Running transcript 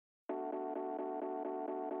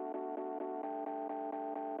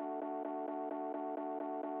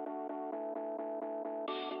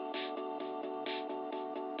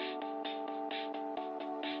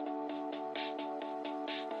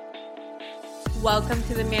Welcome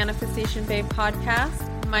to the Manifestation Babe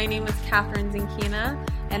podcast. My name is Catherine Zinkina,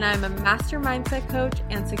 and I'm a master mindset coach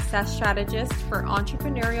and success strategist for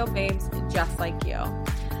entrepreneurial babes just like you.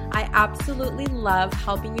 I absolutely love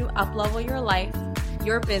helping you uplevel your life,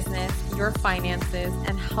 your business, your finances,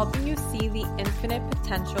 and helping you see the infinite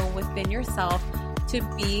potential within yourself to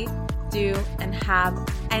be, do, and have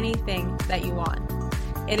anything that you want.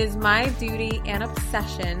 It is my duty and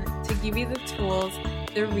obsession to give you the tools,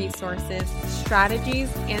 the resources,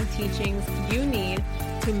 strategies, and teachings you need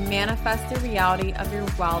to manifest the reality of your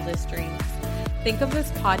wildest dreams. Think of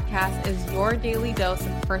this podcast as your daily dose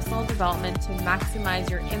of personal development to maximize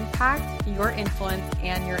your impact, your influence,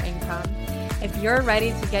 and your income. If you're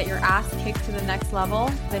ready to get your ass kicked to the next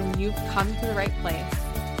level, then you've come to the right place.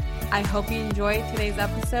 I hope you enjoyed today's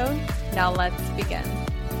episode. Now let's begin.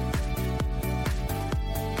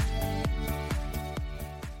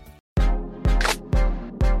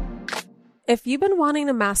 If you've been wanting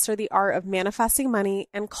to master the art of manifesting money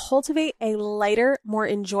and cultivate a lighter, more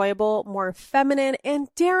enjoyable, more feminine, and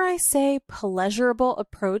dare I say, pleasurable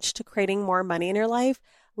approach to creating more money in your life,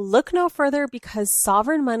 look no further because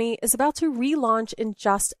Sovereign Money is about to relaunch in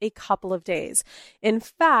just a couple of days. In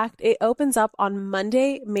fact, it opens up on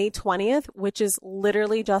Monday, May 20th, which is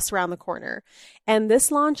literally just around the corner. And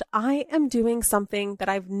this launch, I am doing something that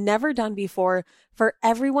I've never done before for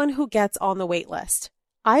everyone who gets on the wait list.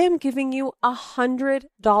 I am giving you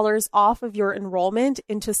 $100 off of your enrollment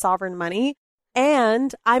into Sovereign Money,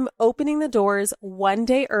 and I'm opening the doors one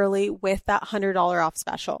day early with that $100 off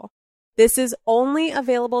special. This is only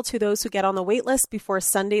available to those who get on the wait list before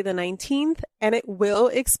Sunday the 19th, and it will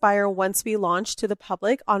expire once we launch to the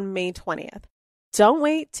public on May 20th. Don't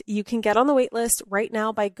wait. You can get on the wait list right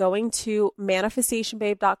now by going to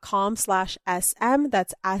manifestationbabe.com/SM.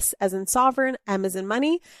 That's S as in sovereign, M as in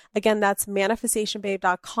money. Again, that's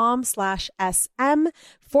manifestationbabe.com/SM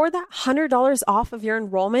for that $100 off of your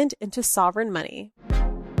enrollment into Sovereign Money.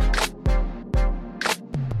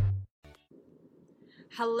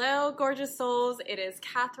 Hello, gorgeous souls. It is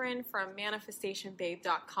Catherine from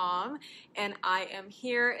manifestationbabe.com, and I am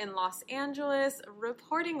here in Los Angeles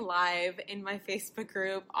reporting live in my Facebook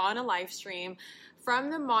group on a live stream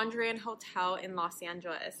from the Mondrian Hotel in Los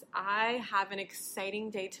Angeles. I have an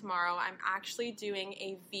exciting day tomorrow. I'm actually doing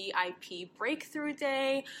a VIP breakthrough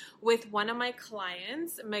day with one of my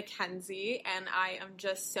clients, Mackenzie, and I am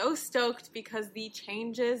just so stoked because the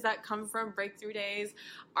changes that come from breakthrough days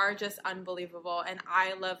are just unbelievable. And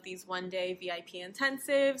I love these one-day VIP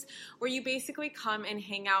intensives where you basically come and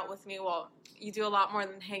hang out with me. Well, you do a lot more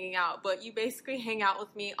than hanging out, but you basically hang out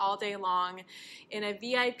with me all day long in a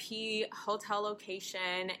VIP hotel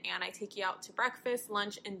location, and I take you out to breakfast,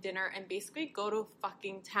 lunch, and dinner, and basically go to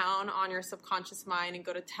fucking town on your subconscious mind and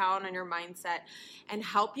go to town on your mindset and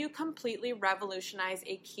help you completely revolutionize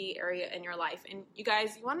a key area in your life. And you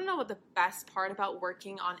guys, you want to know what the best part about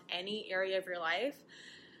working on any area of your life?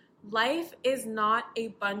 Life is not a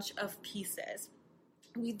bunch of pieces.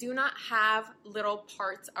 We do not have little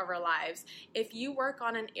parts of our lives. If you work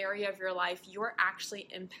on an area of your life, you're actually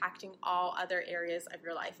impacting all other areas of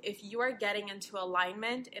your life. If you are getting into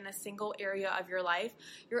alignment in a single area of your life,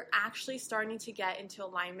 you're actually starting to get into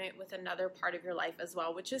alignment with another part of your life as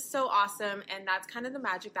well, which is so awesome. And that's kind of the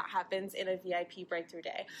magic that happens in a VIP breakthrough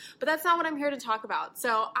day. But that's not what I'm here to talk about.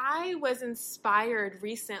 So I was inspired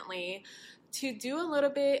recently to do a little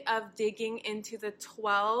bit of digging into the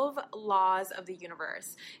 12 laws of the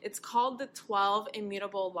universe. It's called the 12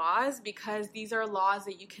 immutable laws because these are laws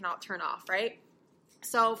that you cannot turn off, right?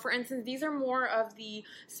 So, for instance, these are more of the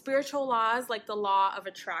spiritual laws, like the law of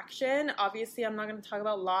attraction. Obviously, I'm not going to talk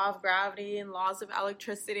about law of gravity and laws of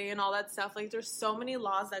electricity and all that stuff. Like, there's so many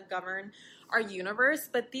laws that govern our universe,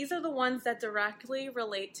 but these are the ones that directly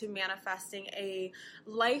relate to manifesting a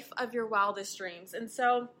life of your wildest dreams. And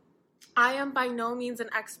so I am by no means an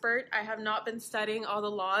expert. I have not been studying all the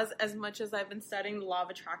laws as much as I've been studying the law of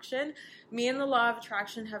attraction. Me and the law of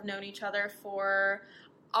attraction have known each other for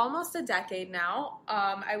almost a decade now.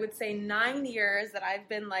 I would say 9 years that I've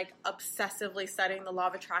been like obsessively studying the law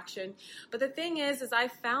of attraction. But the thing is I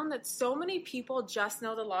found that so many people just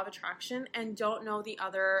know the law of attraction and don't know the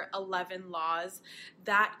other 11 laws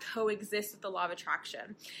that coexist with the law of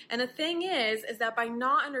attraction. And the thing is that by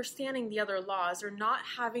not understanding the other laws or not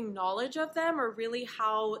having knowledge of them or really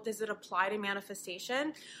how does it apply to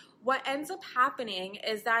manifestation, what ends up happening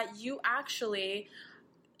is that you actually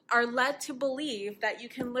are led to believe that you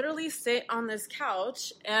can literally sit on this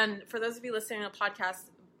couch. And for those of you listening to a podcast,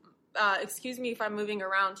 excuse me if I'm moving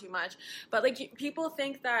around too much, but like people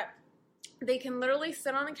think that they can literally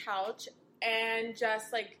sit on a couch and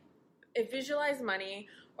just like visualize money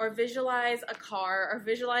or visualize a car or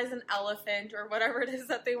visualize an elephant or whatever it is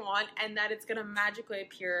that they want, and that it's going to magically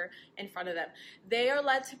appear in front of them. They are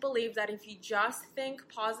led to believe that if you just think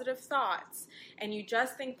positive thoughts and you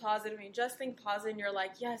just think positive and you just think positive and you're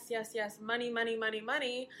like, yes, yes, yes, money, money, money,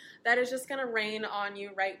 money, that is just going to rain on you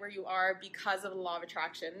right where you are because of the law of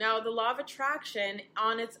attraction. Now, the law of attraction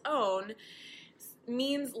on its own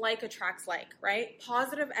means like attracts like, right?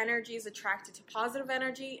 Positive energy is attracted to positive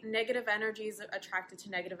energy, negative energy is attracted to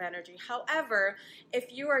negative energy. However, if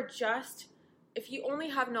you only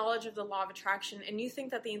have knowledge of the law of attraction and you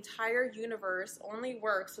think that the entire universe only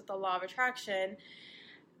works with the law of attraction,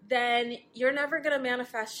 then you're never going to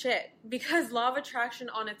manifest shit, because law of attraction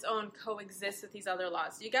on its own coexists with these other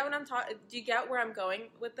laws. Do you get what I'm talking? Do you get where I'm going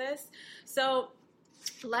with this? So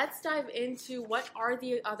let's dive into what are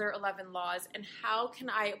the other 11 laws and how can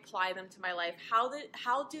I apply them to my life?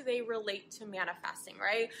 How do they relate to manifesting,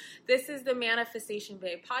 right? This is the Manifestation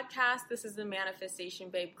Babe podcast. This is the Manifestation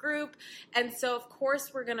Babe group. And so, of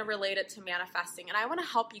course, we're going to relate it to manifesting. And I want to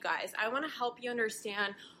help you guys. I want to help you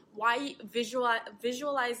understand why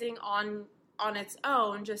visualizing on its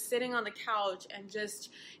own, just sitting on the couch and just,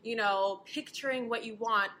 picturing what you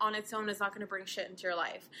want on its own is not going to bring shit into your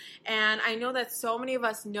life. And I know that so many of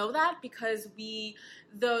us know that because the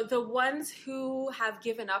ones who have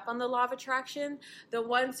given up on the law of attraction, the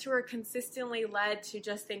ones who are consistently led to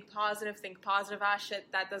just think positive, shit,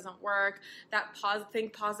 that doesn't work,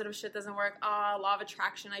 think positive shit doesn't work, law of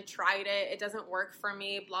attraction, I tried it doesn't work for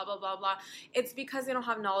me, blah, blah, blah, blah. It's because they don't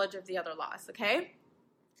have knowledge of the other laws, okay?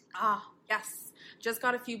 Yes. Just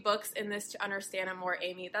got a few books in this to understand it more,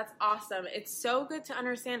 Amy. That's awesome. It's so good to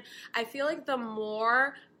understand. I feel like the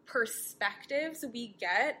more perspectives we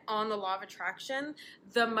get on the law of attraction,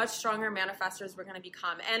 the much stronger manifestors we're going to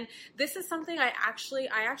become. And this is something I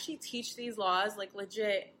actually teach these laws, like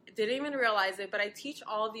legit, didn't even realize it, but I teach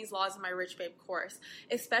all of these laws in my Rich Babe course,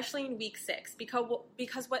 especially in week 6,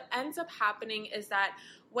 because what ends up happening is that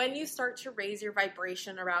when you start to raise your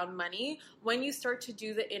vibration around money, when you start to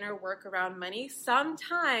do the inner work around money,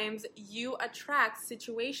 sometimes you attract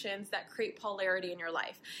situations that create polarity in your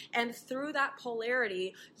life. And through that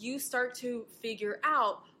polarity, you start to figure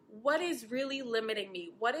out what is really limiting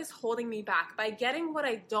me? What is holding me back? By getting what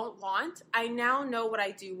I don't want, I now know what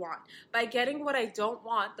I do want. By getting what I don't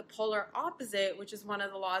want, the polar opposite, which is one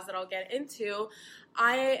of the laws that I'll get into,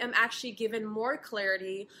 I am actually given more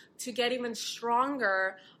clarity to get even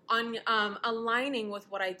stronger on aligning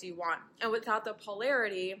with what I do want. And without the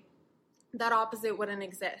polarity, that opposite wouldn't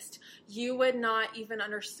exist. You would not even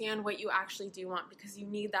understand what you actually do want because you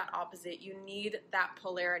need that opposite. You need that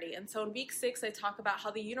polarity. And so in week 6, I talk about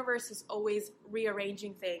how the universe is always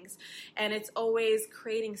rearranging things and it's always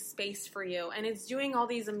creating space for you. And it's doing all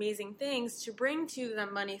these amazing things to bring to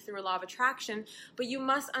them money through law of attraction. But you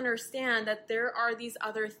must understand that there are these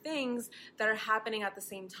other things that are happening at the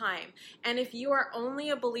same time. And if you are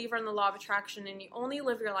only a believer in the law of attraction and you only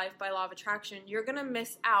live your life by law of attraction, you're going to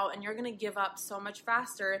miss out and you're going to give up so much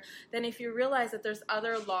faster than if you realize that there's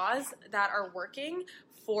other laws that are working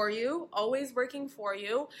for you, always working for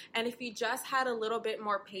you. And if you just had a little bit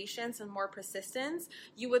more patience and more persistence,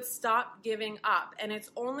 you would stop giving up. And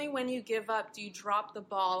it's only when you give up do you drop the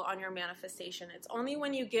ball on your manifestation. It's only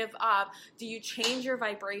when you give up do you change your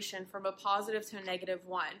vibration from a positive to a negative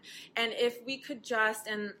one. And if we could just,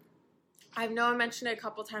 and I know I mentioned it a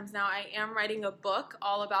couple times now, I am writing a book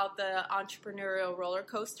all about the entrepreneurial roller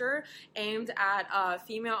coaster aimed at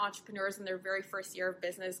female entrepreneurs in their very first year of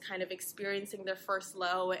business, kind of experiencing their first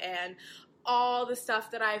low and all the stuff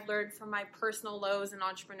that I've learned from my personal lows in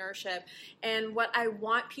entrepreneurship. And what I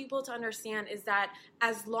want people to understand is that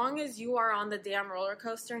as long as you are on the damn roller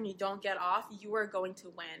coaster and you don't get off, you are going to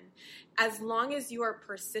win. As long as you are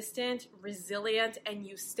persistent, resilient, and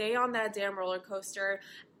you stay on that damn roller coaster,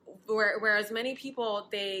 whereas many people,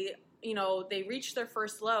 they reach their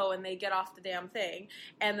first low and they get off the damn thing.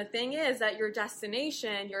 And the thing is that your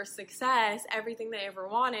destination, your success, everything they ever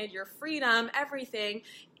wanted, your freedom, everything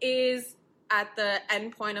is at the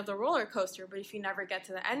end point of the roller coaster. But if you never get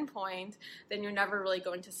to the end point, then you're never really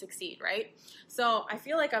going to succeed, right? So I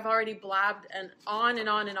feel like I've already blabbed and on and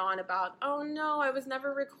on and on about, oh no, I was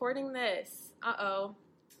never recording this. Uh-oh.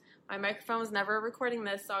 My microphone was never recording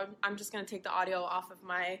this, so I'm just going to take the audio off of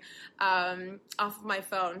my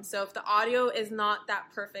phone. So if the audio is not that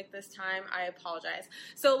perfect this time, I apologize.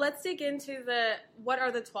 So let's dig into what are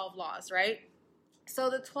the 12 laws, right? So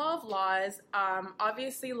the 12 laws,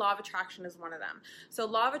 obviously law of attraction is one of them. So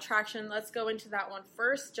law of attraction, let's go into that one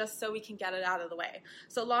first just so we can get it out of the way.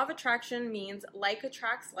 So law of attraction means like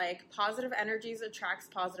attracts like, positive energies attracts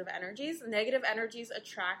positive energies, negative energies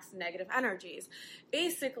attracts negative energies.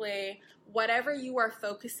 Basically, whatever you are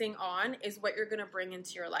focusing on is what you're going to bring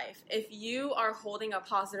into your life. If you are holding a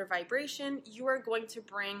positive vibration, you are going to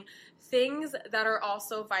bring things that are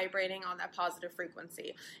also vibrating on that positive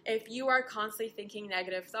frequency. If you are constantly thinking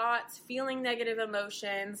negative thoughts, feeling negative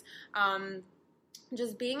emotions,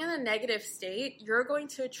 just being in a negative state, you're going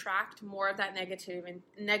to attract more of that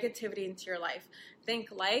negativity into your life. Think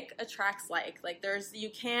like attracts like.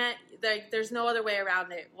 There's no other way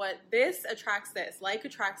around it. What this attracts this, like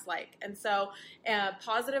attracts like. And so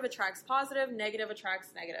positive attracts positive, negative attracts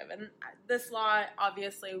negative. And this law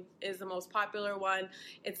obviously is the most popular one.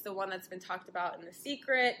 It's the one that's been talked about in The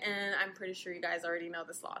Secret, and I'm pretty sure you guys already know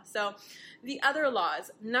this law. So the other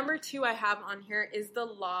laws, number 2 I have on here is the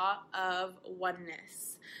law of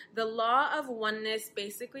oneness. The law of oneness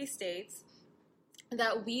basically states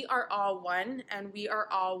that we are all one and we are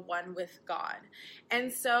all one with God. And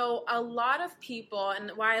so a lot of people,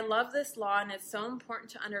 and why I love this law and it's so important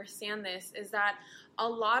to understand this, is that a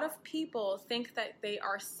lot of people think that they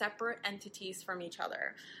are separate entities from each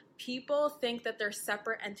other. People think that they're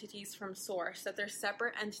separate entities from Source, that they're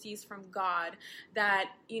separate entities from God,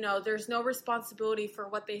 that, there's no responsibility for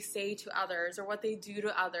what they say to others or what they do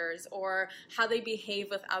to others or how they behave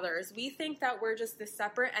with others. We think that we're just this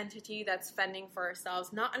separate entity that's fending for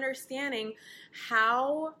ourselves, not understanding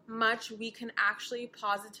how much we can actually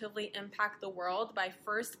positively impact the world by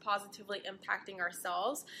first positively impacting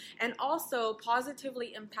ourselves and also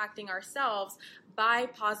positively impacting ourselves by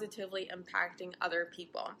positively impacting other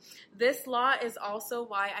people. This law is also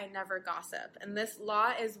why I never gossip. And this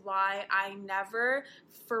law is why I never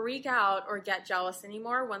freak out or get jealous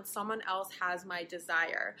anymore when someone else has my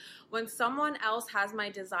desire. When someone else has my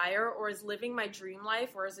desire or is living my dream life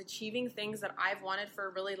or is achieving things that I've wanted for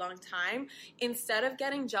a really long time, instead of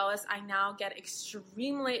getting jealous, I now get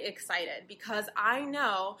extremely excited because I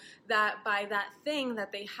know that by that thing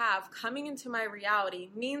that they have coming into my reality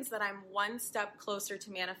means that I'm one step closer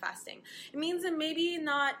to manifesting. It means that maybe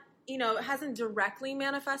not, it hasn't directly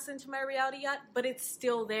manifested into my reality yet, but it's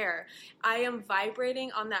still there. I am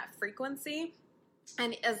vibrating on that frequency.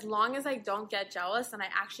 And as long as I don't get jealous and I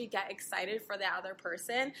actually get excited for the other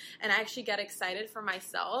person and I actually get excited for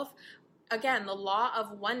myself, again, the law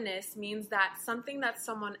of oneness means that something that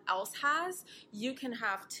someone else has, you can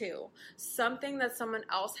have too. Something that someone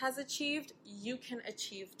else has achieved, you can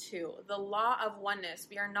achieve too. The law of oneness.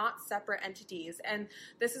 We are not separate entities. And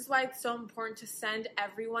this is why it's so important to send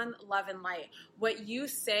everyone love and light. What you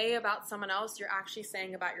say about someone else, you're actually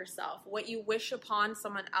saying about yourself. What you wish upon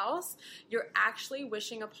someone else, you're actually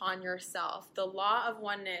wishing upon yourself. The law of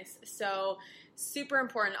oneness. So super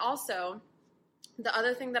important. Also, the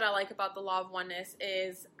other thing that I like about the law of oneness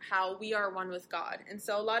is how we are one with God. And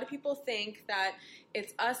so a lot of people think that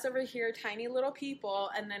it's us over here, tiny little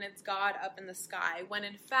people, and then it's God up in the sky, when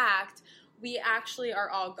in fact, we actually are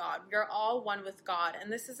all God. We are all one with God.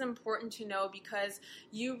 And this is important to know because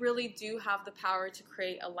you really do have the power to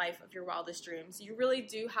create a life of your wildest dreams. You really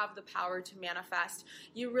do have the power to manifest.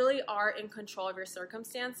 You really are in control of your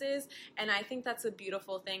circumstances. And I think that's a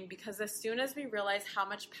beautiful thing because as soon as we realize how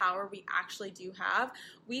much power we actually do have,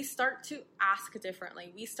 we start to ask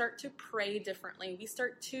differently. We start to pray differently. We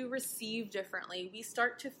start to receive differently. We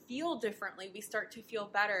start to feel differently. We start to feel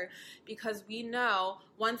better because we know,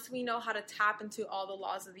 once we know how to tap into all the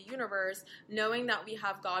laws of the universe, knowing that we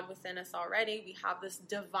have God within us already, we have this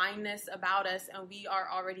divineness about us, and we are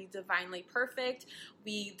already divinely perfect.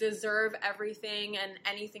 We deserve everything and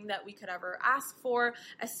anything that we could ever ask for.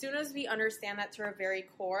 As soon as we understand that to our very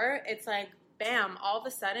core, it's like, bam, all of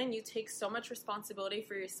a sudden you take so much responsibility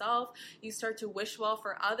for yourself. You start to wish well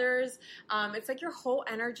for others. It's like your whole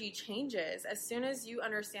energy changes as soon as you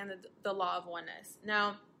understand the law of oneness.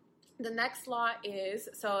 Now, the next law is,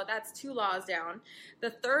 so that's 2 laws down. The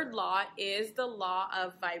third law is the law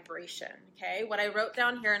of vibration, okay? What I wrote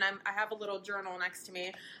down here, and I have a little journal next to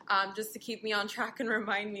me just to keep me on track and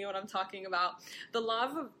remind me what I'm talking about. The law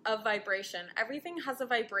of vibration. Everything has a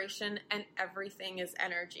vibration and everything is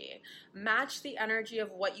energy. Match the energy of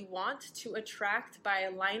what you want to attract by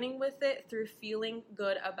aligning with it through feeling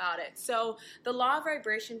good about it. So the law of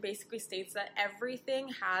vibration basically states that everything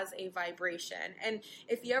has a vibration. And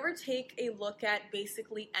if you ever take a look at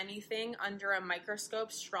basically anything under a microscope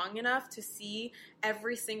strong enough to see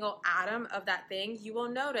every single atom of that thing, you will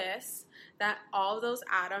notice that all those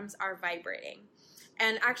atoms are vibrating.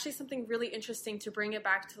 And actually something really interesting to bring it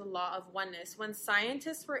back to the law of oneness. When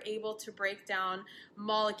scientists were able to break down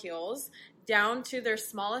molecules down to their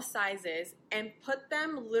smallest sizes and put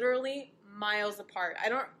them literally miles apart.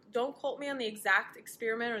 Don't quote me on the exact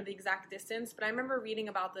experiment or the exact distance, but I remember reading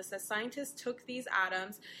about this as scientists took these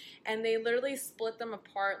atoms and they literally split them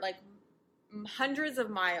apart like hundreds of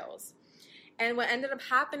miles. And what ended up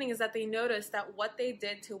happening is that they noticed that what they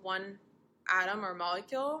did to one atom or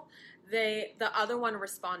molecule, the other one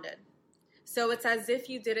responded. So it's as if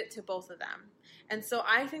you did it to both of them. And so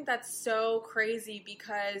I think that's so crazy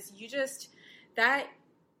because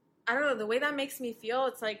I don't know, the way that makes me feel,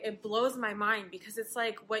 it's like it blows my mind because it's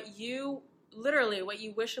like what you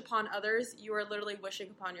wish upon others, you are literally wishing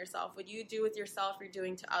upon yourself. What you do with yourself, you're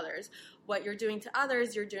doing to others. What you're doing to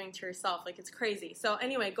others, you're doing to yourself. Like, it's crazy. So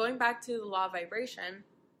anyway, going back to the law of vibration,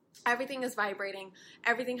 everything is vibrating.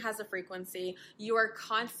 Everything has a frequency. You are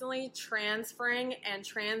constantly transferring and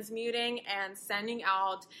transmuting and sending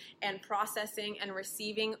out and processing and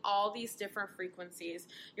receiving all these different frequencies.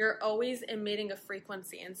 You're always emitting a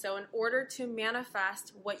frequency. And so in order to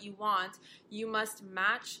manifest what you want, you must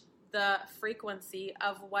match the frequency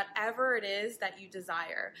of whatever it is that you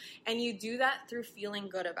desire. And you do that through feeling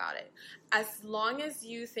good about it. As long as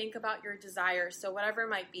you think about your desire, so whatever it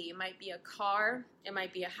might be a car, it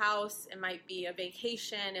might be a house, it might be a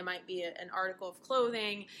vacation, it might be an article of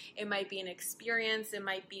clothing, it might be an experience, it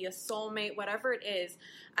might be a soulmate, whatever it is,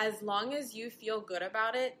 as long as you feel good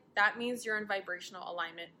about it, that means you're in vibrational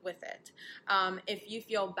alignment with it. If you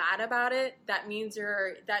feel bad about it, that means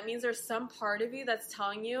there's some part of you that's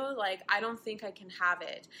telling you, like, I don't think I can have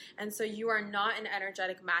it. And so you are not an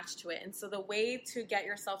energetic match to it. And so the way to get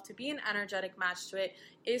yourself to be an energetic match to it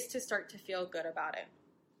is to start to feel good about it.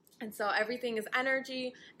 And so everything is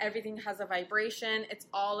energy, everything has a vibration, it's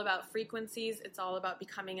all about frequencies, it's all about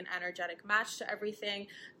becoming an energetic match to everything.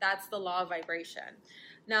 That's the law of vibration.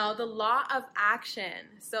 Now, the law of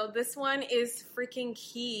action. So this one is freaking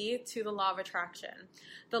key to the law of attraction.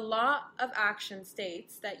 The law of action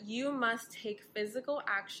states that you must take physical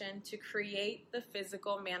action to create the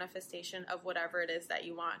physical manifestation of whatever it is that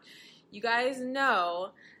you want. You guys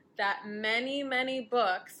know that many, many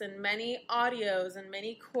books and many audios and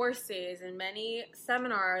many courses and many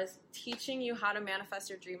seminars teaching you how to manifest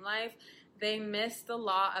your dream life, they miss the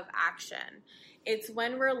law of action. It's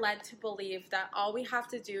when we're led to believe that all we have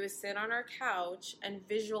to do is sit on our couch and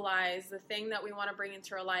visualize the thing that we want to bring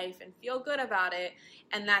into our life and feel good about it,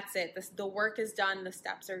 and that's it. The work is done, the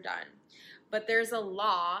steps are done. But there's a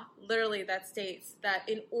law, literally, that states that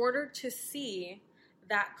in order to see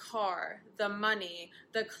that car, the money,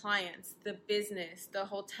 the clients, the business, the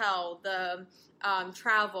hotel, the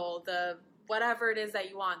travel, the whatever it is that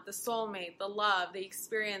you want, the soulmate, the love, the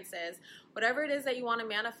experiences, whatever it is that you want to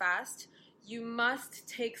manifest, you must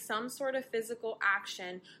take some sort of physical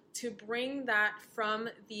action to bring that from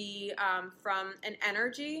an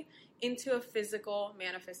energy into a physical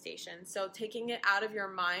manifestation. So taking it out of your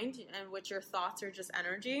mind, and which your thoughts are just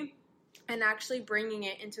energy, and actually bringing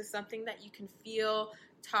it into something that you can feel,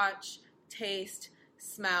 touch, taste,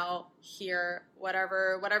 smell, hear,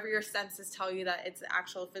 whatever your senses tell you that it's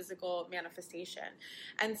actual physical manifestation.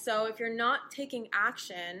 And so if you're not taking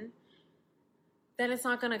action, then it's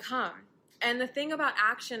not going to come. And the thing about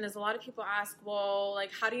action is a lot of people ask, well,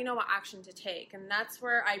 like, how do you know what action to take? And that's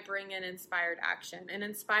where I bring in inspired action. And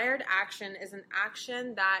inspired action is an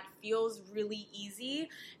action that feels really easy,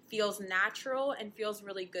 feels natural, and feels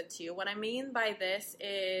really good to you. What I mean by this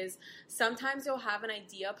is sometimes you'll have an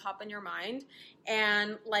idea pop in your mind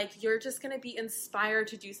and like you're just going to be inspired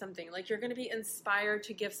to do something. Like you're going to be inspired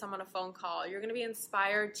to give someone a phone call. You're going to be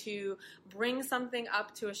inspired to bring something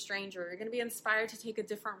up to a stranger. You're going to be inspired to take a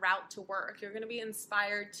different route to work. You're going to be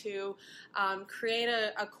inspired to create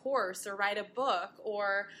a course or write a book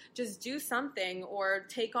or just do something or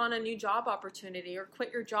take on a new job opportunity or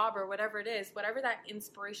quit your job or whatever it is. Whatever that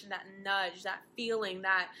inspiration, that nudge, that feeling,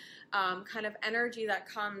 that kind of energy that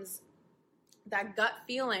comes, that gut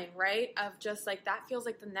feeling, right, of just like, that feels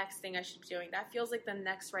like the next thing I should be doing. That feels like the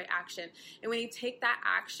next right action. And when you take that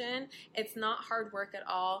action, it's not hard work at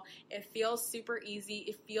all. It feels super easy.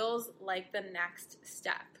 It feels like the next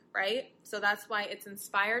step, right? So that's why it's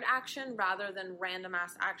inspired action rather than random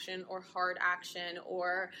ass action or hard action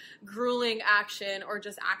or grueling action or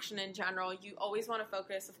just action in general. You always want to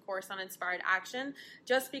focus, of course, on inspired action,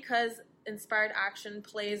 just because inspired action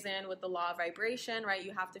plays in with the law of vibration, right?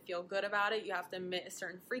 You have to feel good about it. You have to emit a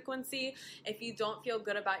certain frequency. If you don't feel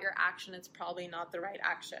good about your action, it's probably not the right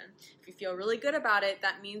action. If you feel really good about it,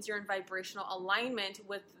 that means you're in vibrational alignment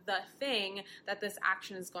with the thing that this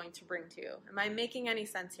action is going to bring to you. Am I making any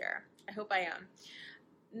sense here? I hope I am.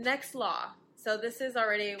 Next law. So this is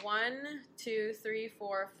already 1, 2, 3,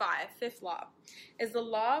 4, 5. Fifth law is the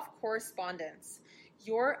law of correspondence.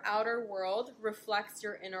 Your outer world reflects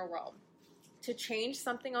your inner world. To change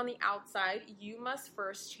something on the outside, you must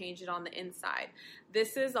first change it on the inside.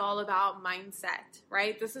 This is all about mindset,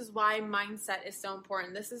 right? This is why mindset is so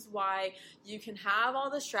important. This is why you can have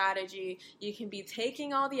all the strategy, you can be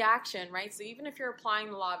taking all the action, right? So even if you're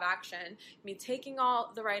applying the law of action, you can be taking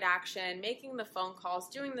all the right action, making the phone calls,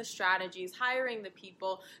 doing the strategies, hiring the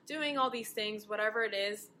people, doing all these things, whatever it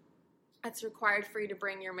is that's required for you to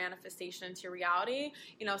bring your manifestation into reality,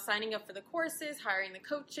 signing up for the courses, hiring the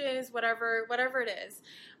coaches, whatever it is.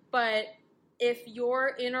 But if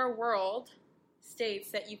your inner world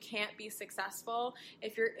states that you can't be successful,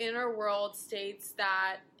 if your inner world states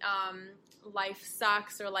that life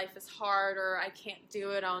sucks or life is hard or I can't do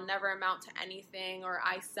it, I'll never amount to anything, or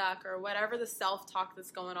I suck, or whatever the self-talk that's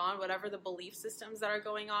going on, whatever the belief systems that are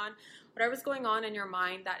going on, whatever's going on in your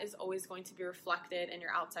mind, that is always going to be reflected in your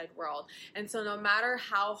outside world. And so no matter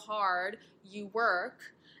how hard you work,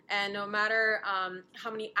 and no matter how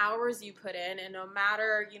many hours you put in, and no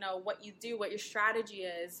matter, what you do, what your strategy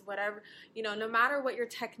is, whatever, no matter what your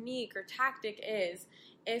technique or tactic is,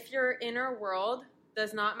 if your inner world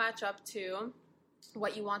does not match up to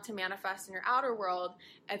what you want to manifest in your outer world,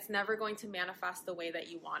 it's never going to manifest the way that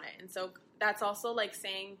you want it. And so that's also like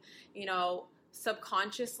saying,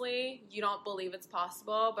 subconsciously you don't believe it's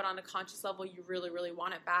possible, but on a conscious level you really, really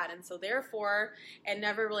want it bad. And so therefore it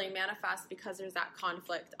never really manifests because there's that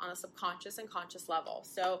conflict on a subconscious and conscious level.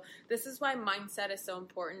 So this is why mindset is so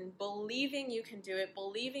important. Believing you can do it,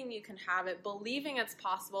 believing you can have it, believing it's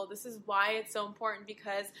possible. This is why it's so important,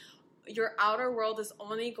 because your outer world is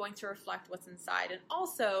only going to reflect what's inside. And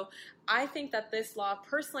also, I think that this law,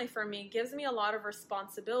 personally for me, gives me a lot of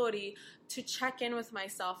responsibility to check in with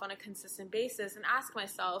myself on a consistent basis and ask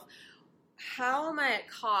myself, how am I at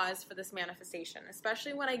cause for this manifestation?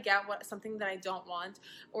 Especially when I get something that I don't want,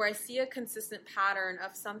 or I see a consistent pattern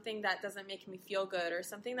of something that doesn't make me feel good, or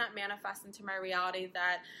something that manifests into my reality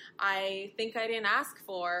that I think I didn't ask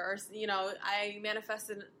for, or I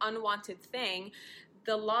manifested an unwanted thing.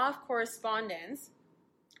 The law of correspondence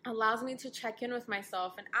allows me to check in with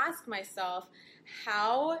myself and ask myself,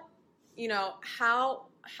 how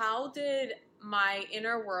did my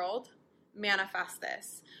inner world manifest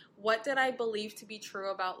this? What did I believe to be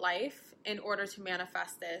true about life in order to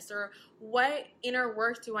manifest this? Or what inner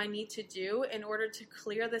work do I need to do in order to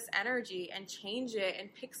clear this energy and change it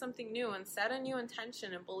and pick something new and set a new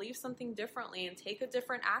intention and believe something differently and take a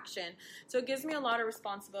different action? So it gives me a lot of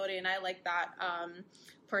responsibility, and I like that.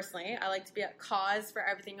 Personally, I like to be at cause for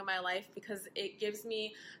everything in my life because it gives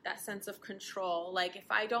me that sense of control. Like if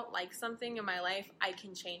I don't like something in my life, I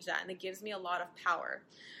can change that, and it gives me a lot of power.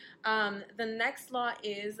 The next law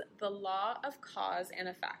is the law of cause and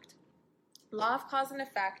effect. Law of cause and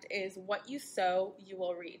effect is what you sow, you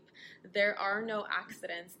will reap. There are no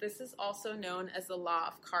accidents. This is also known as the law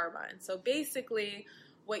of karma. And so basically,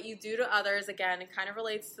 what you do to others, again, it kind of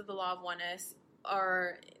relates to the law of oneness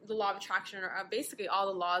or the law of attraction, or basically all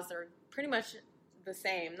the laws are pretty much the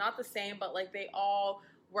same. Not the same, but like they all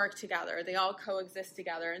work together. They all coexist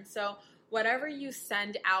together. And so whatever you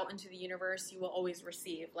send out into the universe, you will always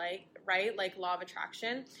receive, right? Like law of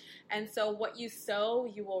attraction. And so what you sow,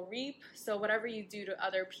 you will reap. So whatever you do to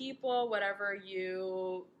other people, whatever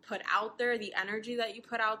you put out there, the energy that you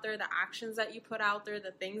put out there, the actions that you put out there,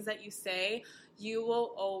 the things that you say, you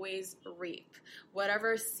will always reap.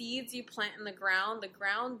 Whatever seeds you plant in the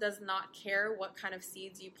ground does not care what kind of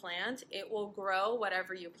seeds you plant. It will grow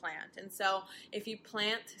whatever you plant. And so if you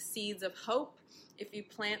plant seeds of hope, if you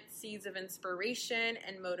plant seeds of inspiration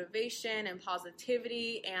and motivation and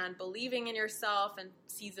positivity and believing in yourself, and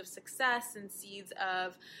seeds of success and seeds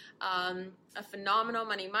of a phenomenal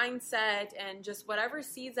money mindset, and just whatever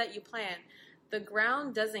seeds that you plant, the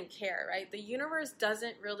ground doesn't care, right? The universe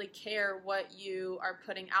doesn't really care what you are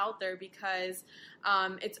putting out there, because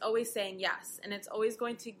it's always saying yes, and it's always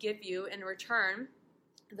going to give you in return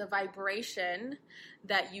the vibration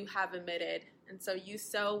that you have emitted. And so you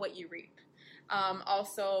sow what you reap.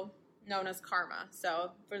 Also known as karma.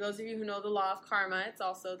 So for those of you who know the law of karma, it's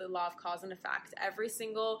also the law of cause and effect. Every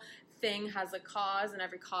single thing has a cause, and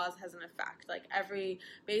every cause has an effect.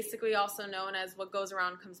 Basically also known as what goes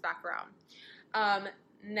around comes back around.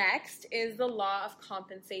 Next is the law of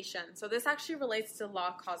compensation. So this actually relates to law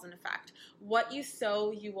of cause and effect. What you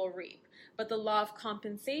sow, you will reap. But the law of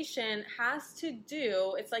compensation has to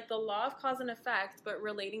do, it's like the law of cause and effect, but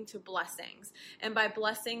relating to blessings. And by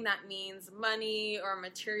blessing, that means money or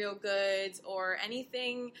material goods or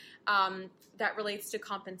anything that relates to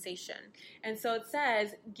compensation. And so it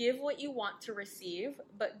says, give what you want to receive,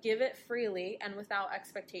 but give it freely and without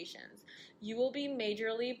expectations. You will be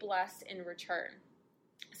majorly blessed in return.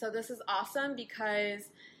 So this is awesome because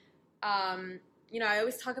I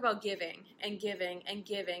always talk about giving and giving and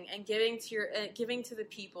giving and giving to the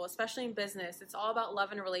people, especially in business. It's all about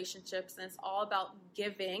love and relationships, and it's all about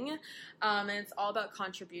giving, and it's all about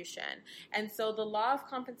contribution. And so the law of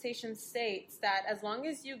compensation states that as long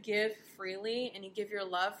as you give freely and you give your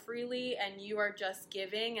love freely and you are just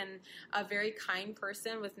giving and a very kind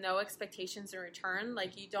person with no expectations in return,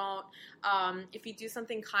 like you don't, if you do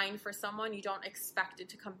something kind for someone, you don't expect it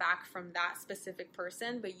to come back from that specific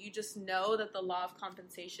person, but you just know that the law of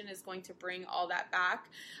compensation is going to bring all that back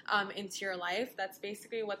into your life. That's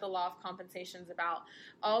basically what the law of compensation is about.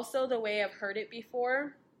 Also, the way I've heard it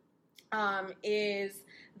before is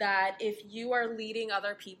that if you are leading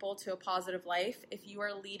other people to a positive life, if you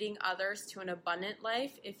are leading others to an abundant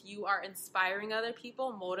life, if you are inspiring other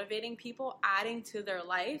people, motivating people, adding to their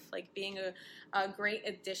life, like being a great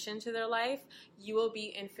addition to their life, you will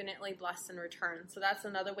be infinitely blessed in return. So that's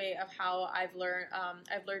another way of how I've learned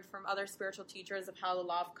from other spiritual teachers of how the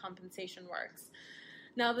law of compensation works.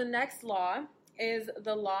 Now, the next law is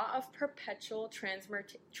the law of perpetual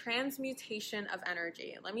transmutation of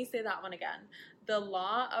energy. Let me say that one again. The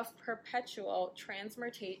law of perpetual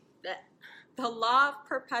transmutation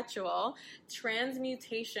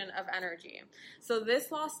of energy. So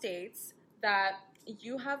this law states that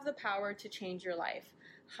you have the power to change your life.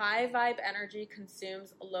 High vibe energy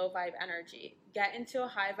consumes low vibe energy. Get into a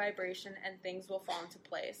high vibration and things will fall into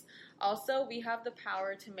place. Also, we have the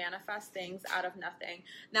power to manifest things out of nothing.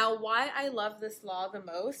 Now, why I love this law the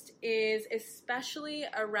most is especially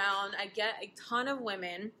around, I get a ton of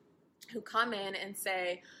women who come in and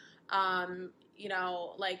say,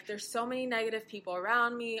 like there's so many negative people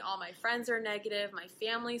around me. All my friends are negative. My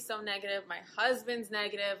family's so negative. My husband's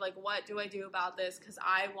negative. Like, what do I do about this? Because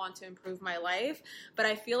I want to improve my life, but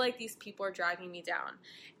I feel like these people are dragging me down.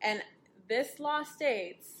 And this law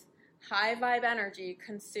states high vibe energy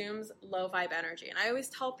consumes low vibe energy. And I always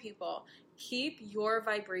tell people, keep your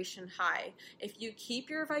vibration high. If you keep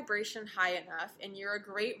your vibration high enough and you're a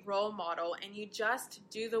great role model and you just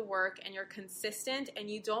do the work and you're consistent and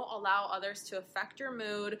you don't allow others to affect your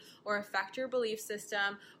mood or affect your belief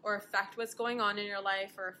system or affect what's going on in your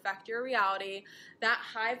life or affect your reality, that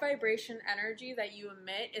high vibration energy that you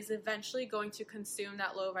emit is eventually going to consume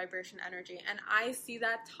that low vibration energy. And I see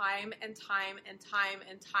that time and time and time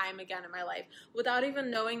and time again in my life. Without even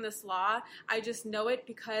knowing this law, I just know it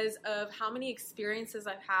because of how many experiences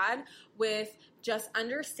I've had with just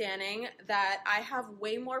understanding that I have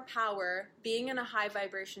way more power being in a high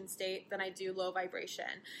vibration state than I do low vibration.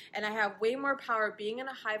 And I have way more power being in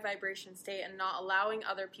a high vibration state and not allowing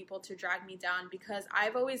other people to drag me down, because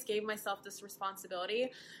I've always gave myself this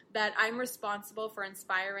responsibility that I'm responsible for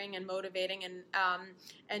inspiring and motivating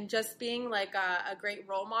and just being like a great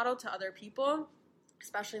role model to other people,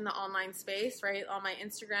 especially in the online space, right? On my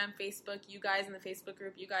Instagram, Facebook, you guys in the Facebook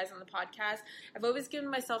group, you guys on the podcast. I've always given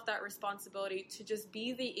myself that responsibility to just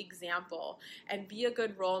be the example and be a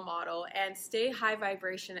good role model and stay high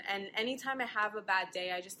vibration. And anytime I have a bad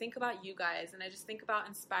day, I just think about you guys and I just think about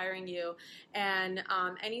inspiring you. And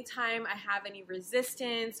anytime I have any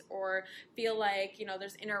resistance or feel like,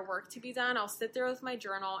 there's inner work to be done, I'll sit there with my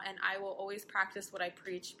journal and I will always practice what I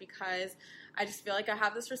preach, because I just feel like I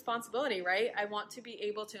have this responsibility, right? I want to be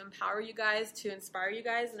able to empower you guys, to inspire you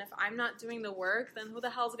guys. And if I'm not doing the work, then who the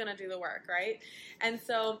hell's going to do the work, right? And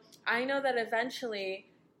so I know that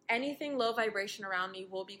eventually anything low vibration around me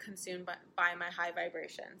will be consumed by my high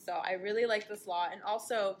vibration. So I really like this law. And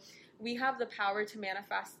also, we have the power to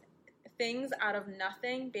manifest things out of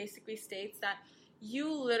nothing basically states that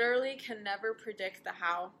you literally can never predict the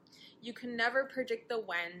how. You can never predict the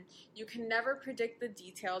when. You can never predict the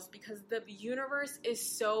details, because the universe is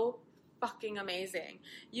so fucking amazing.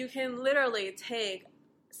 You can literally take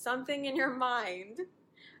something in your mind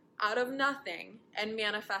out of nothing and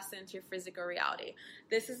manifest it into your physical reality.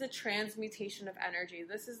 This is a transmutation of energy.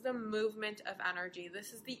 This is the movement of energy.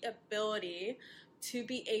 This is the ability to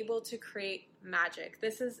be able to create magic.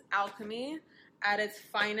 This is alchemy at its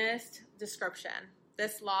finest description.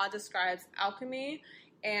 This law describes alchemy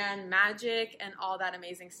and magic and all that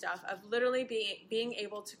amazing stuff of literally being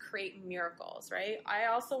able to create miracles, right? I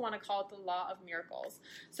also want to call it the law of miracles.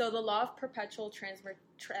 So the law of perpetual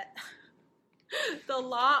The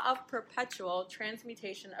law of perpetual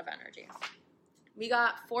transmutation of energy. We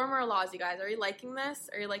got 4 more laws, you guys. Are you liking this?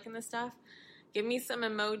 Are you liking this stuff? Give me some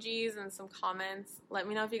emojis and some comments. Let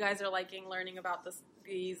me know if you guys are liking learning about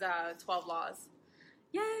these 12 laws.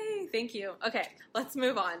 Yay! Thank you. Okay, let's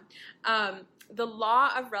move on. The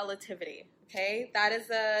law of relativity. Okay,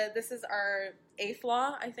 this is our 8th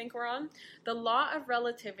law, I think we're on. The law of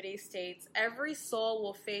relativity states every soul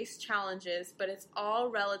will face challenges, but it's all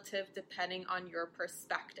relative depending on your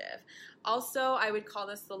perspective. Also, I would call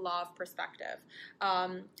this the law of perspective.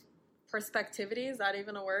 Perspectivity, is that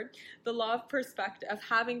even a word? The law of perspective, of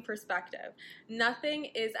having perspective. Nothing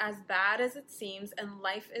is as bad as it seems, and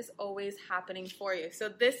life is always happening for you. So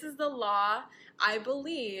this is the law, I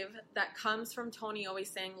believe, that comes from Tony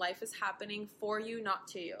always saying life is happening for you, not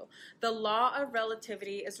to you. The law of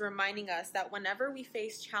relativity is reminding us that whenever we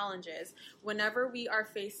face challenges, whenever we are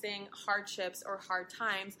facing hardships or hard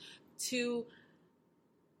times, to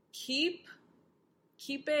keep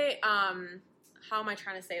it, how am I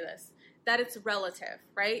trying to say this? That it's relative,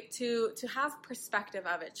 right? To have perspective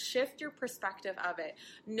of it. Shift your perspective of it.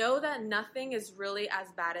 Know that nothing is really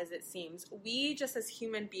as bad as it seems. We just as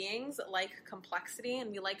human beings like complexity,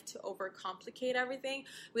 and we like to overcomplicate everything.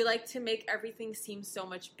 We like to make everything seem so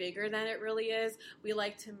much bigger than it really is. We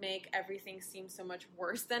like to make everything seem so much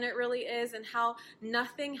worse than it really is, and how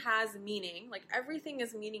nothing has meaning. Like everything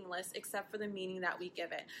is meaningless except for the meaning that we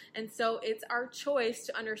give it. And so it's our choice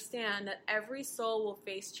to understand that every soul will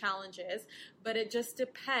face challenges, but it just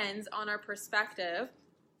depends on our perspective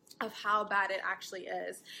of how bad it actually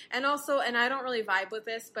is. And also, and I don't really vibe with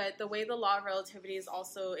this, but the way the law of relativity is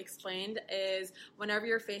also explained is whenever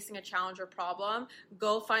you're facing a challenge or problem,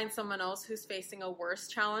 go find someone else who's facing a worse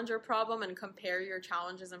challenge or problem and compare your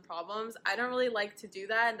challenges and problems. I don't really like to do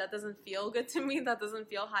that, and that doesn't feel good to me. That doesn't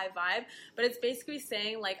feel high vibe, but it's basically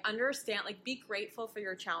saying, like, understand, like, be grateful for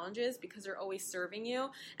your challenges because they're always serving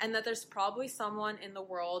you, and that there's probably someone in the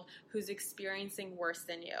world who's experiencing worse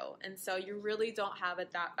than you, and so you really don't have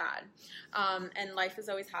it that bad. And life is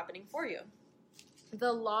always happening for you.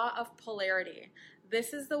 The law of polarity.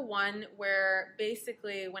 This is the one where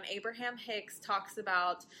basically when Abraham Hicks talks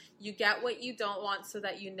about you get what you don't want so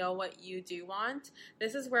that you know what you do want,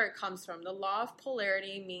 this is where it comes from. The law of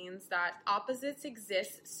polarity means that opposites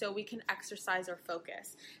exist so we can exercise our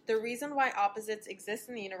focus. The reason why opposites exist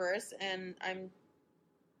in the universe, and I'm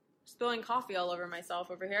spilling coffee all over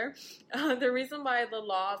myself over here, the reason why the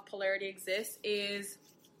law of polarity exists is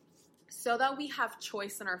so that we have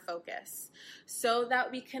choice in our focus, so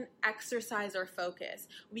that we can exercise our focus.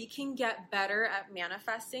 We can get better at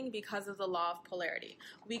manifesting because of the law of polarity.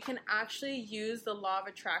 We can actually use the law of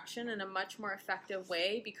attraction in a much more effective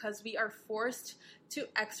way because we are forced to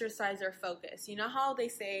exercise our focus. You know how they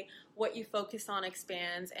say what you focus on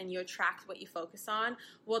expands and you attract what you focus on?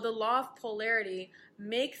 Well, the law of polarity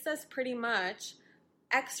makes us pretty much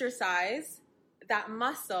exercise that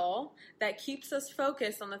muscle that keeps us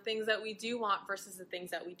focused on the things that we do want versus the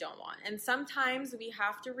things that we don't want. And sometimes we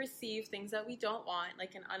have to receive things that we don't want,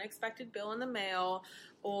 like an unexpected bill in the mail,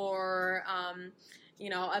 or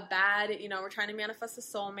a bad, we're trying to manifest a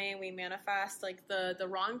soulmate, we manifest like the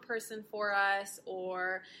wrong person for us,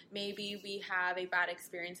 or maybe we have a bad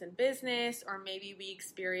experience in business, or maybe we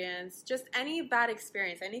experience just any bad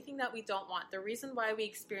experience, anything that we don't want. The reason why we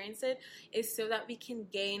experience it is so that we can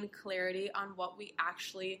gain clarity on what we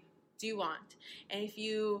actually do want.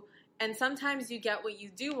 And sometimes you get what you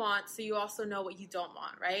do want, so you also know what you don't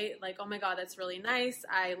want, right? Like, oh my God, that's really nice.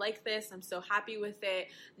 I like this. I'm so happy with it.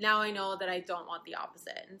 Now I know that I don't want the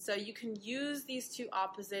opposite. And so you can use these two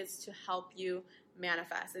opposites to help you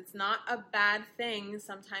manifest. It's not a bad thing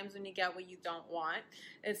sometimes when you get what you don't want.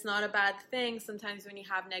 It's not a bad thing sometimes when you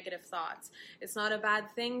have negative thoughts. It's not a bad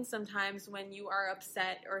thing sometimes when you are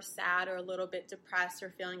upset or sad or a little bit depressed or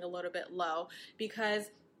feeling a little bit low, because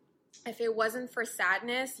if it wasn't for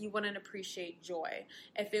sadness, you wouldn't appreciate joy.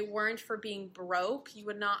 If it weren't for being broke, you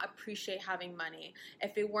would not appreciate having money.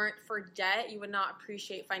 If it weren't for debt, you would not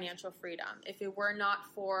appreciate financial freedom. If it were not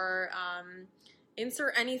for,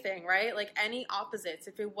 insert anything, right? Like any opposites.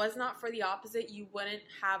 If it was not for the opposite, you wouldn't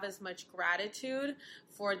have as much gratitude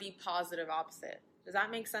for the positive opposite. Does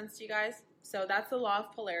that make sense to you guys? So that's the law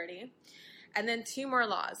of polarity. And then 2 more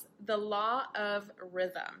laws. The law of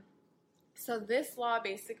rhythm. So this law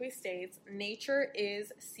basically states nature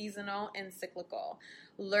is seasonal and cyclical.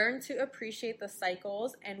 Learn to appreciate the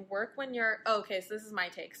cycles and work when you're... Okay, so this is my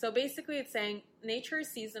take. So basically it's saying nature is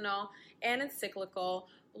seasonal and it's cyclical.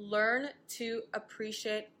 Learn to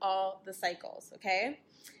appreciate all the cycles, okay?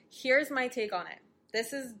 Here's my take on it.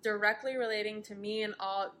 This is directly relating to me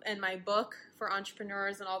and my book for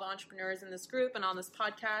entrepreneurs and all the entrepreneurs in this group and on this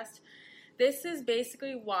podcast. This is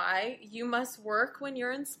basically why you must work when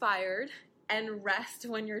you're inspired and rest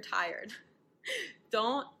when you're tired.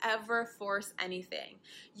 Don't ever force anything.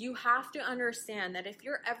 You have to understand that if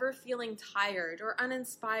you're ever feeling tired or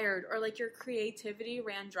uninspired or like your creativity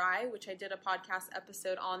ran dry, which I did a podcast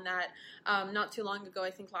episode on that not too long ago,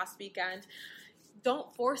 I think last weekend,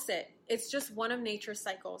 don't force it. It's just one of nature's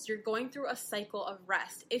cycles. You're going through a cycle of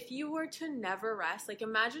rest. If you were to never rest, like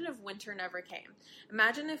imagine if winter never came.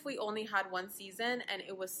 Imagine if we only had one season and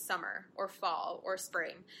it was summer or fall or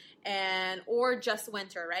spring or just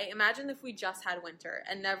winter, right? Imagine if we just had winter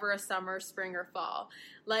and never a summer, spring, or fall.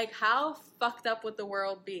 Like how fucked up would the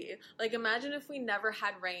world be? Like imagine if we never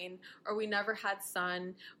had rain or we never had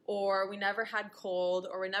sun or we never had cold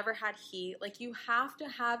or we never had heat. Like you have to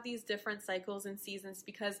have these different cycles and seasons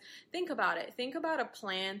because think about it. Think about a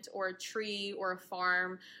plant or a tree or a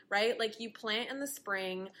farm, right? Like you plant in the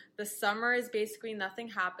spring, the summer is basically nothing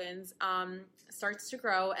happens, starts to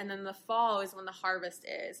grow, and then the fall is when the harvest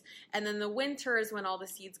is. And then the winter is when all the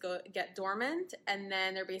seeds get dormant, and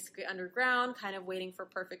then they're basically underground, kind of waiting for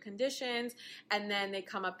perfect conditions, and then they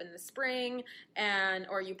come up in the spring,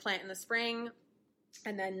 or you plant in the spring,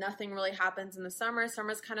 and then nothing really happens in the summer.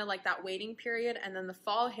 Summer's kind of like that waiting period, and then the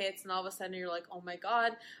fall hits, and all of a sudden you're like, oh my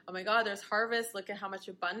God, there's harvest. Look at how much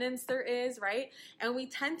abundance there is, right? And we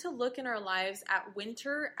tend to look in our lives at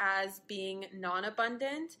winter as being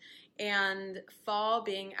non-abundant and fall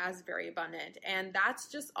being as very abundant. And that's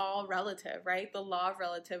just all relative, right? The law of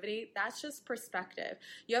relativity, that's just perspective.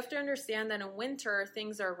 You have to understand that in winter,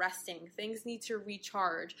 things are resting. Things need to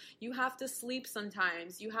recharge. You have to sleep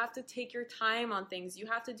sometimes. You have to take your time on things. You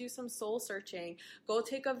have to do some soul searching. Go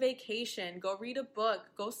take a vacation. Go read a book.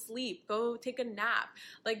 Go sleep. Go take a nap.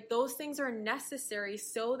 Like those things are necessary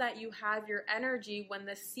so that you have your energy when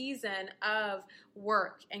the season of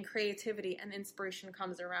work and creativity and inspiration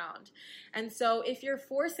comes around. And so if you're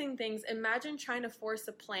forcing things, imagine trying to force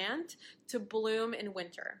a plant to bloom in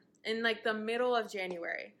winter, in like the middle of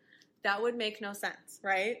January. That would make no sense,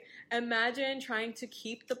 right? Imagine trying to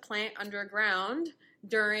keep the plant underground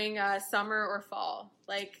during summer or fall.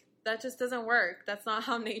 Like that just doesn't work. That's not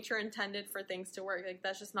how nature intended for things to work. Like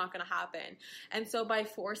that's just not going to happen. And so by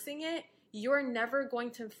forcing it, you're never going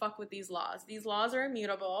to fuck with these laws. These laws are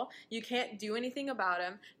immutable. You can't do anything about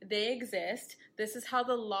them. They exist. This is how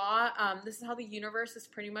this is how the universe is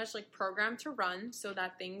pretty much like programmed to run so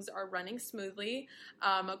that things are running smoothly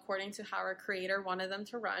according to how our creator wanted them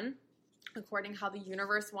to run, according to how the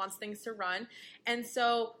universe wants things to run. And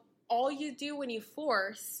so all you do when you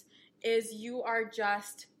force is you are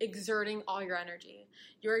just exerting all your energy.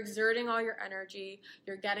 You're exerting all your energy.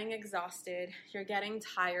 You're getting exhausted. You're getting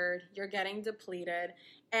tired. You're getting depleted.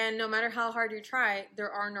 And no matter how hard you try,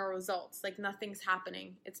 there are no results. Like nothing's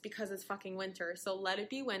happening. It's because it's fucking winter. So let it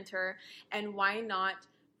be winter. And why not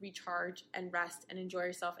recharge and rest and enjoy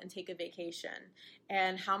yourself and take a vacation?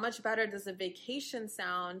 And how much better does a vacation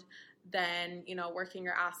sound than, working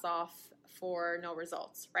your ass off for no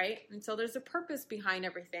results, right? And so there's a purpose behind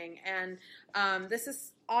everything. And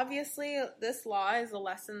this law is a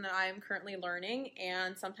lesson that I am currently learning.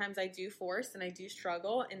 And sometimes I do force and I do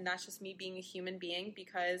struggle. And that's just me being a human being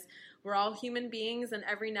because we're all human beings. And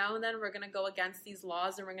every now and then we're going to go against these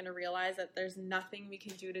laws and we're going to realize that there's nothing we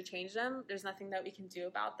can do to change them. There's nothing that we can do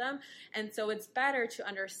about them. And so it's better to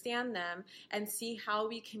understand them and see how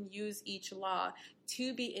we can use each law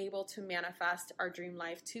to be able to manifest our dream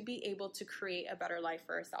life, to be able to create a better life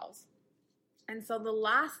for ourselves. And so the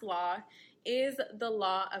last law is the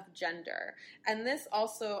law of gender. And this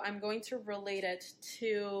also, I'm going to relate it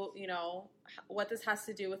to, what this has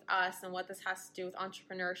to do with us and what this has to do with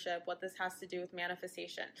entrepreneurship, what this has to do with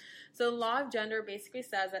manifestation. So the law of gender basically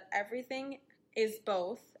says that everything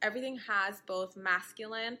has both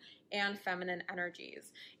masculine and feminine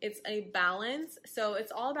energies. It's a balance. So it's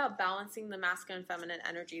all about balancing the masculine and feminine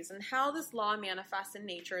energies. And how this law manifests in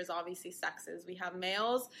nature is obviously sexes. We have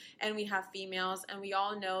males and we have females. And we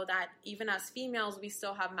all know that even as females, we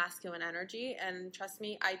still have masculine energy. And trust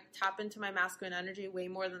me, I tap into my masculine energy way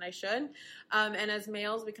more than I should. And as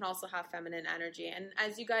males, we can also have feminine energy. And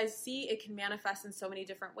as you guys see, it can manifest in so many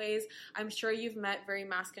different ways. I'm sure you've met very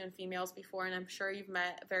masculine females before, and I'm sure you've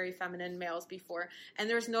met very feminine males before. And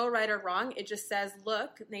there's no right or wrong. It just says,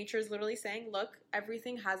 look, nature is literally saying, look,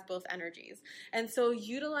 everything has both energies. And so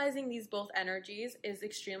utilizing these both energies is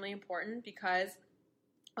extremely important because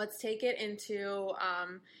let's take it into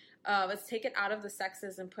let's take it out of the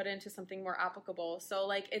sexes and put it into something more applicable. So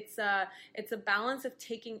like it's a balance of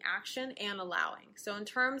taking action and allowing. So in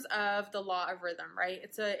terms of the law of rhythm, right?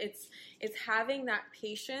 It's having that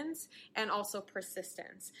patience and also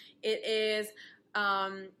persistence. It is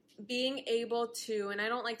being able to, and I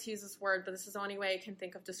don't like to use this word, but this is the only way I can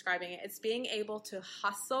think of describing it. It's being able to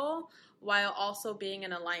hustle while also being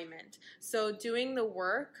in alignment. So doing the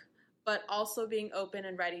work, but also being open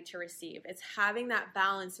and ready to receive. It's having that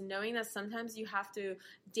balance and knowing that sometimes you have to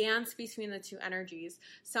dance between the two energies.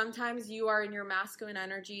 Sometimes you are in your masculine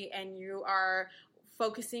energy and you are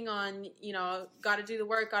focusing on, got to do the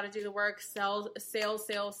work, sales,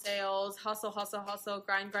 hustle,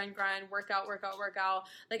 grind, work out.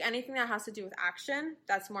 Like anything that has to do with action,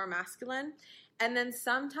 that's more masculine. And then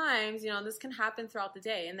sometimes, this can happen throughout the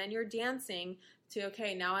day. And then you're dancing to,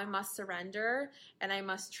 okay, now I must surrender and I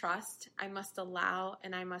must trust, I must allow,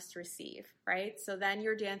 and I must receive, right? So then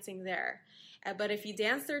you're dancing there. But if you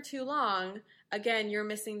dance there too long, again, you're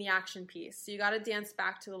missing the action piece. So you got to dance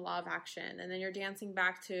back to the law of action. And then you're dancing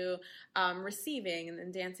back to receiving and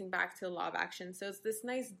then dancing back to the law of action. So it's this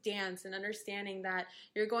nice dance and understanding that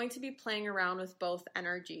you're going to be playing around with both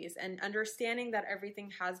energies and understanding that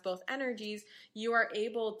everything has both energies. You are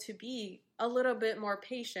able to be a little bit more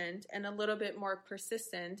patient and a little bit more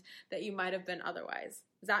persistent that you might have been otherwise.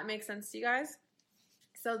 Does that make sense to you guys?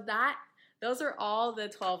 So those are all the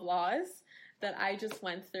 12 laws that I just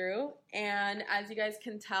went through. And as you guys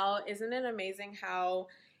can tell, isn't it amazing how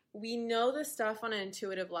we know this stuff on an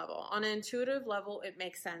intuitive level? On an intuitive level, it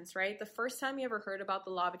makes sense, right? The first time you ever heard about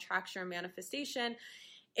the law of attraction or manifestation,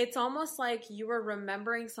 it's almost like you were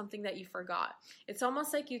remembering something that you forgot. It's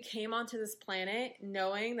almost like you came onto this planet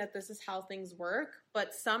knowing that this is how things work,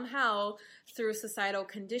 but somehow through societal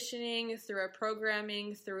conditioning, through our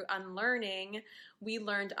programming, through unlearning, we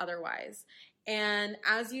learned otherwise. And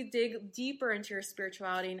as you dig deeper into your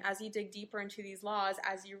spirituality and as you dig deeper into these laws,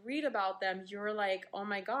 as you read about them, you're like, oh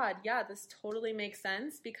my God, yeah, this totally makes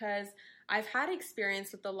sense because I've had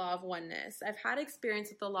experience with the law of oneness. I've had experience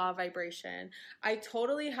with the law of vibration. I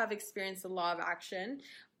totally have experienced the law of action.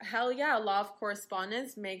 Hell yeah, law of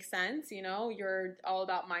correspondence makes sense. You're all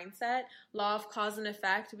about mindset. Law of cause and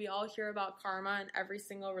effect. We all hear about karma in every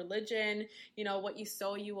single religion. What you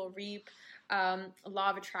sow, you will reap. Law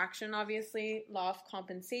of attraction, obviously, law of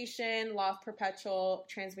compensation, law of perpetual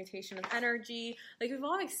transmutation of energy. Like we've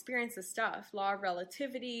all experienced this stuff. Law of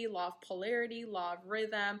relativity, law of polarity, law of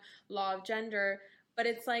rhythm, law of gender. But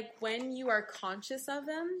it's like when you are conscious of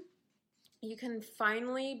them, you can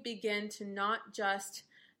finally begin to not just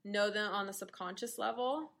know them on the subconscious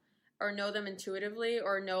level or know them intuitively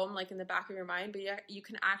or know them like in the back of your mind, but you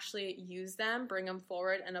can actually use them, bring them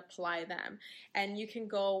forward and apply them. And you can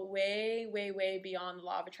go way, way, way beyond the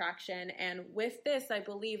law of attraction. And with this, I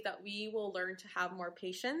believe that we will learn to have more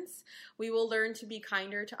patience. We will learn to be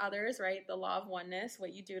kinder to others, right? The law of oneness,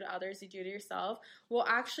 what you do to others, you do to yourself. We'll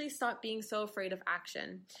actually stop being so afraid of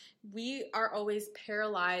action. We are always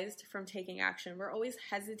paralyzed from taking action. We're always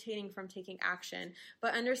hesitating from taking action.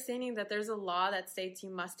 But understanding that there's a law that states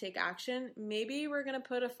you must take action, maybe we're going to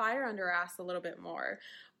put a fire under our ass a little bit more.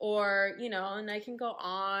 Or, and I can go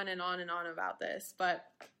on and on and on about this. But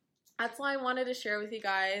that's why I wanted to share with you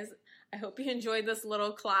guys. I hope you enjoyed this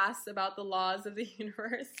little class about the laws of the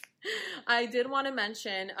universe. I did want to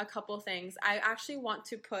mention a couple things. I actually want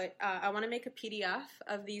to I want to make a PDF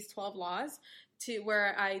of these 12 laws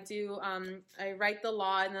where I write the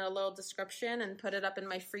law and then a little description and put it up in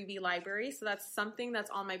my freebie library. So that's something that's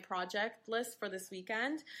on my project list for this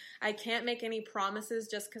weekend. I can't make any promises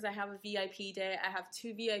just because I have a VIP day. I have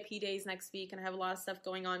 2 VIP days next week and I have a lot of stuff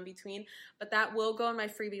going on in between, but that will go in my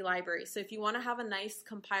freebie library. So if you want to have a nice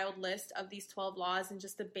compiled list of these 12 laws and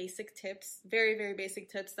just the basic tips, very, very basic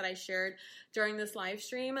tips that I shared during this live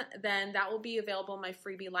stream, then that will be available in my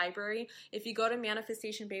freebie library. If you go to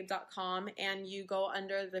manifestationbabe.com and you go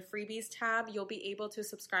under the freebies tab, you'll be able to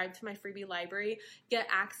subscribe to my freebie library, get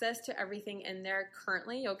access to everything in there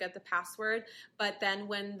currently. You'll get the password, but then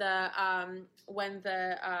when the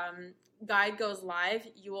guide goes live,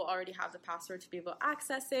 you will already have the password to be able to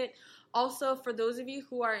access it. Also, for those of you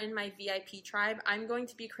who are in my VIP tribe, I'm going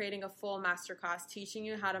to be creating a full masterclass teaching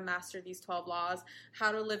you how to master these 12 laws,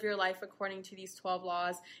 how to live your life according to these 12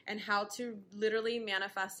 laws, and how to literally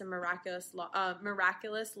manifest a miraculous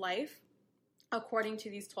life according to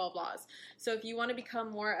these 12 laws. So if you want to become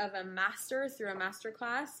more of a master through a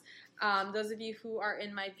masterclass, Those of you who are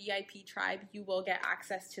in my VIP tribe, you will get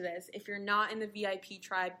access to this. If you're not in the VIP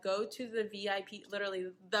tribe, go to the VIP, literally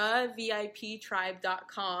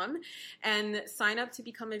theviptribe.com and sign up to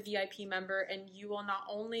become a VIP member, and you will not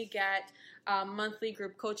only get monthly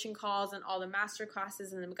group coaching calls and all the master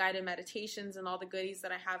classes and the guided meditations and all the goodies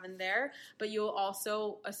that I have in there, but you'll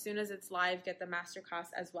also, as soon as it's live, get the master class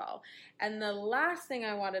as well. And the last thing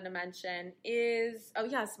I wanted to mention is, oh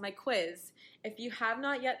yes, my quiz. If you have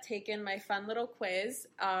not yet taken my fun little quiz,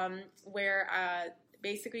 where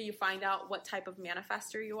basically you find out what type of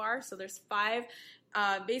manifestor you are. So there's 5,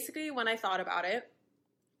 basically when I thought about it,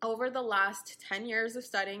 over the last 10 years of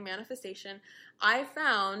studying manifestation, I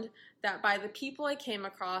found that by the people I came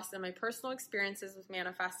across and my personal experiences with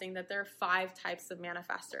manifesting, that there are 5 types of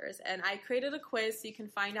manifestors. And I created a quiz so you can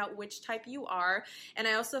find out which type you are. And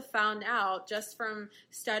I also found out, just from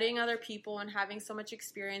studying other people and having so much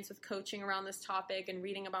experience with coaching around this topic and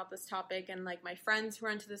reading about this topic, and like my friends who are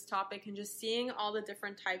into this topic, and just seeing all the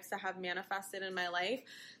different types that have manifested in my life,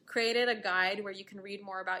 created a guide where you can read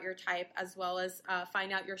more about your type, as well as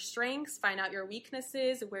find out your strengths, find out your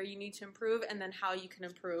weaknesses, where you need to improve, and then how you can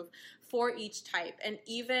improve for each type. And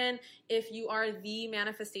even if you are the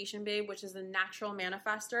manifestation babe, which is a natural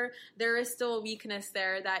manifestor, there is still a weakness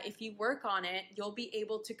there that if you work on it, you'll be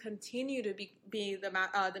able to continue to be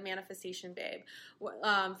the manifestation babe.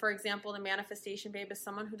 For example, the manifestation babe is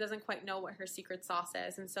someone who doesn't quite know what her secret sauce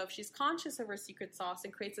is. And so if she's conscious of her secret sauce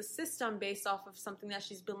and creates a system based off of something that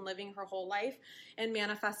she's been living her whole life and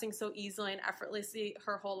manifesting so easily and effortlessly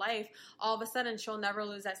her whole life, all of a sudden she'll never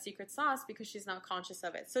lose that secret sauce because she's not conscious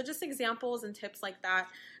of it. So just examples and tips like that.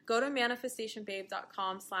 Go to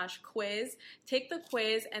manifestationbabe.com/quiz, take the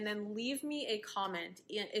quiz, and then leave me a comment.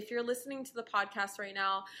 If you're listening to the podcast right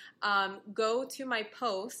now, go to my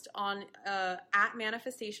post on at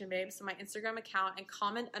Manifestation Babe, so my Instagram account, and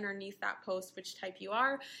comment underneath that post which type you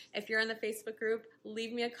are. If you're in the Facebook group,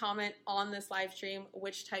 leave me a comment on this live stream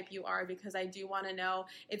which type you are, because I do want to know.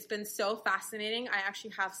 It's been so fascinating. I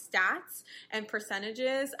actually have stats and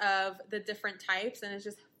percentages of the different types, and it's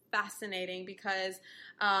just fascinating because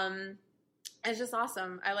it's just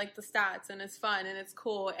awesome. I like the stats, and it's fun, and it's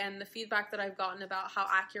cool, and the feedback that I've gotten about how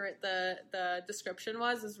accurate the description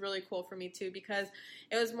was is really cool for me too, because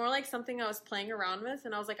it was more like something I was playing around with,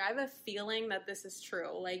 and I was like, I have a feeling that this is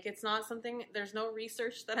true. Like, it's not something, there's no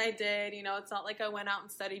research that I did, it's not like I went out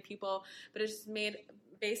and studied people, but it's just made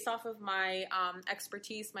based off of my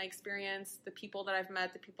expertise, my experience, the people that I've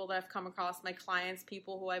met, the people that I've come across, my clients,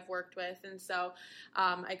 people who I've worked with. And so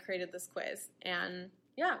I created this quiz. And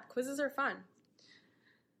yeah, quizzes are fun.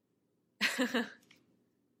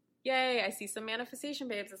 Yay, I see some manifestation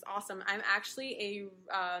babes. It's awesome. I'm actually a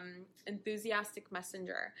enthusiastic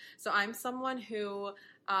messenger. So I'm someone who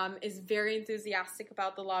is very enthusiastic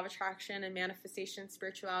about the law of attraction and manifestation,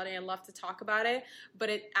 spirituality. I love to talk about it, but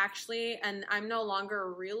it actually, and I'm no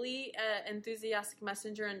longer really an enthusiastic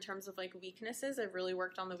messenger in terms of like weaknesses. I've really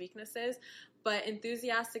worked on the weaknesses, but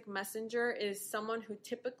enthusiastic messenger is someone who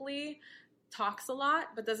typically talks a lot,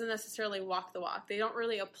 but doesn't necessarily walk the walk. They don't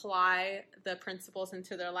really apply the principles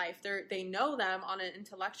into their life. They know them on an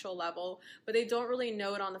intellectual level, but they don't really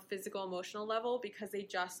know it on the physical, emotional level because they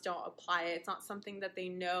just don't apply it. It's not something that they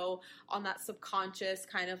know on that subconscious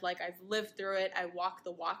kind of like, I've lived through it, I walk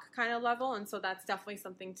the walk kind of level. And so that's definitely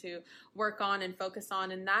something to work on and focus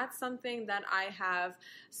on. And that's something that I have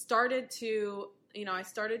started to, I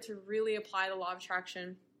started to really apply the law of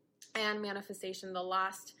attraction and manifestation the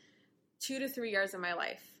last 2 to 3 years of my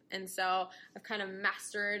life. And so I've kind of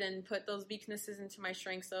mastered and put those weaknesses into my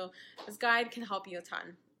strengths. So this guide can help you a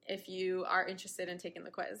ton if you are interested in taking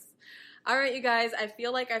the quiz. All right, you guys, I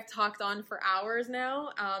feel like I've talked on for hours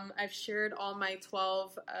now. I've shared all my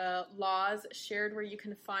 12 laws, shared where you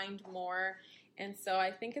can find more. And so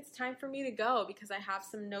I think it's time for me to go because I have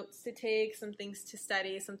some notes to take, some things to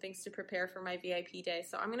study, some things to prepare for my VIP day.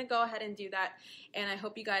 So I'm going to go ahead and do that. And I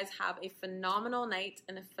hope you guys have a phenomenal night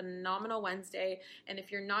and a phenomenal Wednesday. And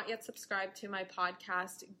if you're not yet subscribed to my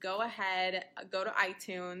podcast, go ahead, go to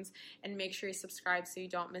iTunes and make sure you subscribe so you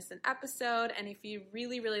don't miss an episode. And if you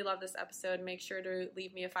really, really love this episode, make sure to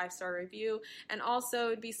leave me a 5-star review. And also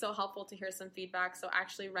it'd be so helpful to hear some feedback. So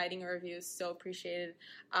actually writing a review is so appreciated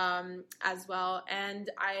as well. And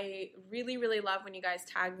I really, really love when you guys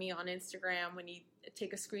tag me on Instagram, when you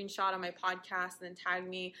take a screenshot on my podcast and then tag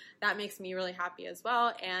me. That makes me really happy as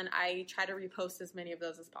well. And I try to repost as many of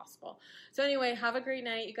those as possible. So anyway, have a great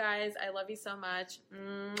night, you guys. I love you so much.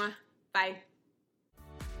 Mwah. Bye.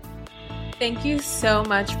 Thank you so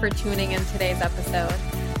much for tuning in today's episode.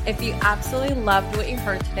 If you absolutely loved what you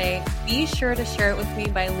heard today, be sure to share it with me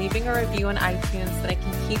by leaving a review on iTunes so that I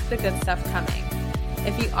can keep the good stuff coming.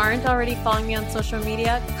 If you aren't already following me on social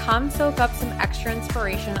media, come soak up some extra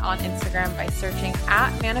inspiration on Instagram by searching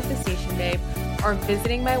 @ManifestationBabe or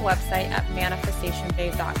visiting my website at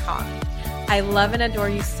manifestationbabe.com. I love and adore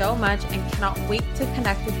you so much and cannot wait to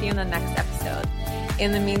connect with you in the next episode.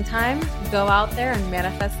 In the meantime, go out there and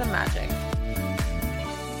manifest some magic.